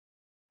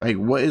Like,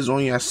 what is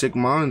on your sick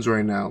minds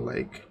right now?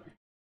 Like,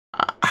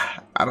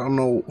 I don't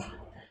know.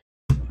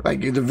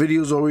 Like, the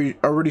video's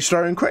already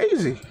starting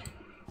crazy.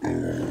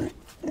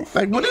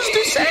 Like, what is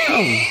this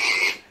sound?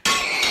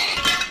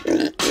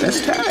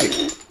 That's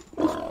tag.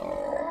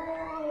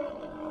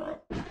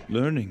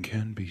 Learning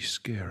can be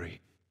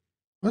scary.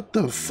 What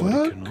the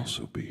fuck? It can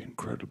also be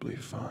incredibly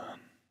fun.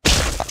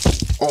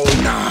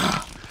 Oh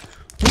nah!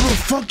 Who the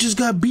fuck just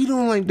got beat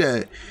on like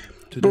that?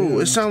 Today Bro,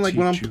 it sounded like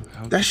when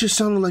I'm. That shit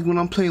sounded like when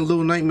I'm playing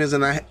Little Nightmares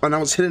and when I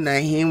was hitting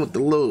that hand with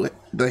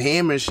the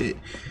hammer shit.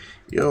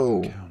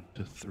 Yo. Count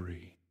to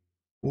 3.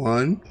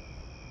 1,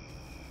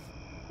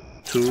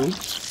 2.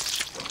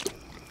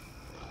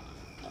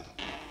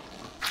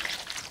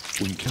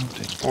 When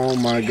counting. Oh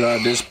my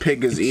god, this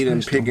pig is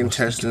eating pig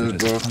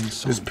intestines, bro.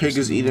 This pig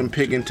is eating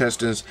pig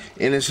intestines,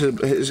 and it's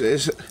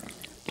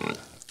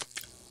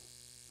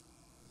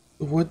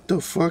what the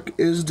fuck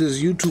is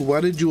this, YouTube?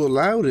 Why did you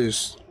allow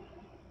this?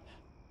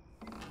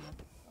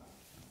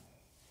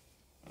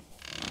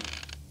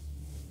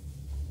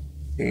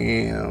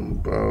 Damn,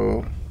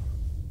 bro.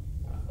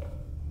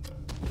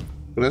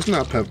 But that's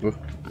not Peppa.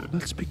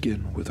 Let's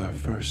begin with our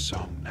first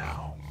song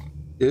now.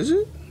 Is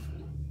it?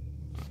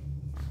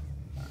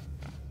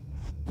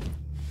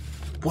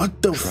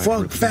 What the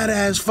fuck? Fat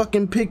ass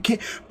fucking pig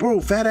can't.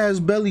 Bro, fat ass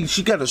belly.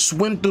 She gotta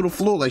swim through the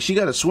floor. Like, she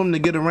gotta swim to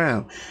get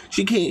around.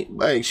 She can't,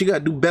 like, she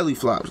gotta do belly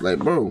flops. Like,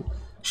 bro,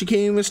 she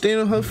can't even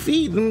stand on her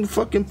feet. Them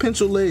fucking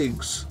pencil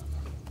legs.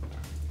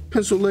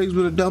 Pencil legs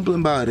with a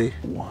dumpling body.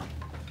 1.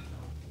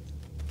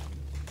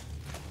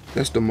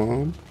 That's the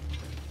mom.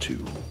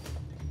 2.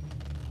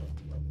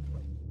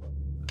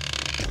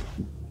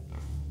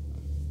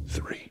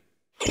 3.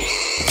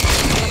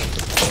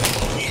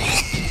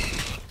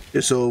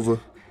 It's over.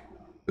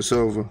 It's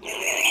over.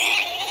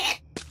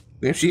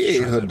 If she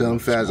ate her dumb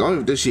fast, I don't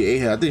even think she ate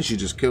her. I think she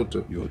just killed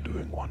her. You're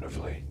doing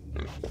wonderfully.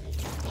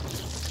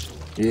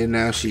 Yeah,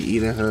 now she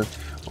eating her.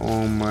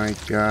 Oh my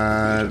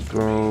god,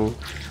 bro.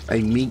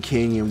 Like, Meat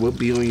Canyon, what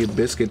be on your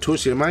biscuit?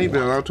 Twitch, am I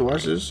even allowed to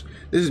watch this?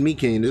 This is Meat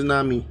Canyon. This is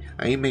not me.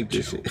 I ain't make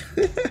this shit.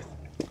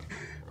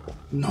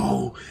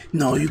 No,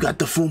 you got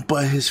the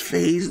Foompa in his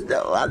face.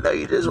 No, I know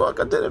you just walk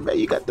up to the man.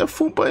 You got the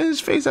Foompa in his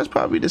face. That's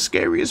probably the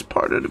scariest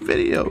part of the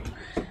video.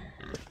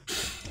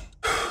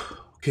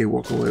 Okay,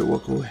 walk away,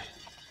 walk away.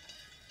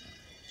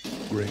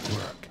 Great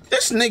work.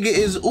 This nigga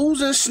is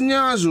oozing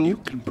snozzle. You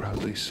can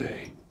proudly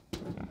say.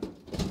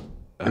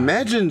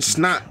 Imagine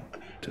snot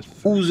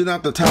oozing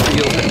out the top of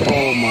your head.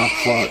 Oh my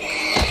fuck.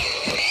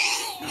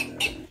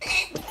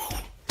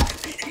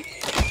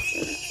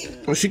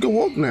 Oh, she can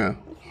walk now.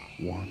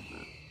 1.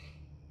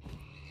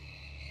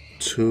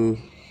 2.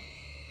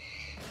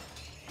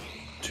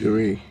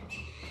 3.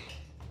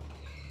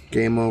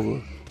 Game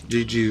over.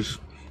 GG's.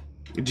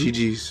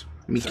 GG's.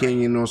 Meat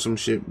Canyon on some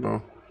shit,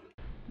 bro.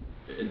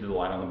 Is the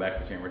light on the back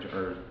of the camera?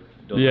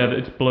 Yeah,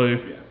 it's blue.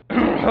 Yeah.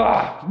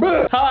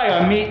 Hi,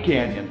 I'm Meat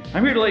Canyon.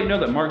 I'm here to let you know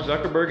that Mark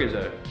Zuckerberg is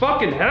a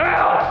fucking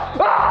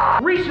hell.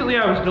 Recently,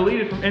 I was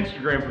deleted from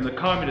Instagram from the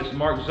communist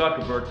Mark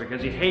Zuckerberg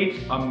because he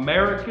hates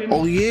American.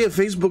 Oh yeah,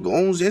 Facebook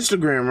owns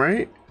Instagram,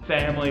 right?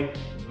 Family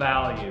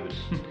values.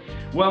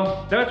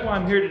 Well, that's why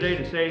I'm here today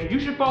to say you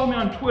should follow me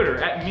on Twitter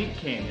at Meat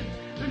Canyon.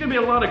 There's gonna be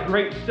a lot of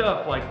great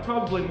stuff, like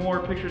probably more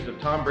pictures of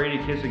Tom Brady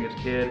kissing his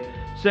kid,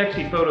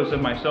 sexy photos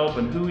of myself,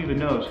 and who even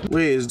knows.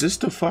 Wait, is this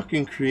the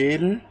fucking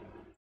creator?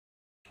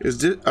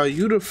 Are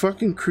you the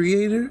fucking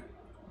creator?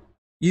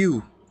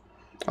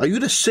 Are you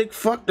the sick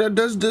fuck that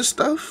does this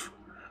stuff?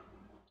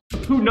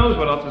 Who knows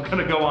what else is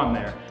gonna go on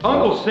there?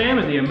 Uncle Sam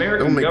and the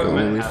American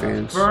government have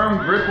a firm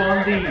grip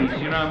on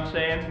these, you know what I'm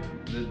saying?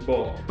 This is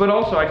both. But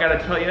also, I gotta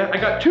tell you, I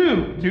got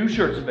 2 new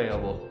shirts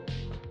available.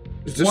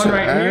 Is this one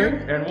right ad?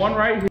 here and one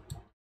right here.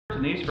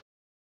 And these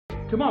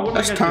come on, what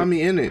That's am I gonna Tommy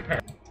do? in it.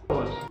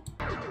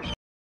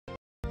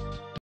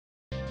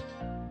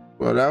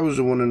 Well, that was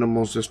one of the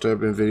most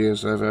disturbing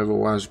videos I've ever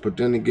watched. But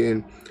then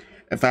again,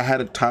 if I had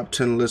a top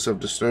 10 list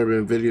of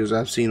disturbing videos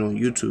I've seen on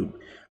YouTube,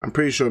 I'm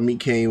pretty sure Meat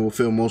Canyon will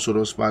fill most of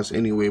those spots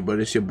anyway. But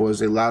it's your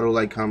boys, Lotto,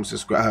 like, comment,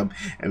 subscribe,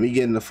 and we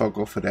getting the fuck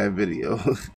off of that video.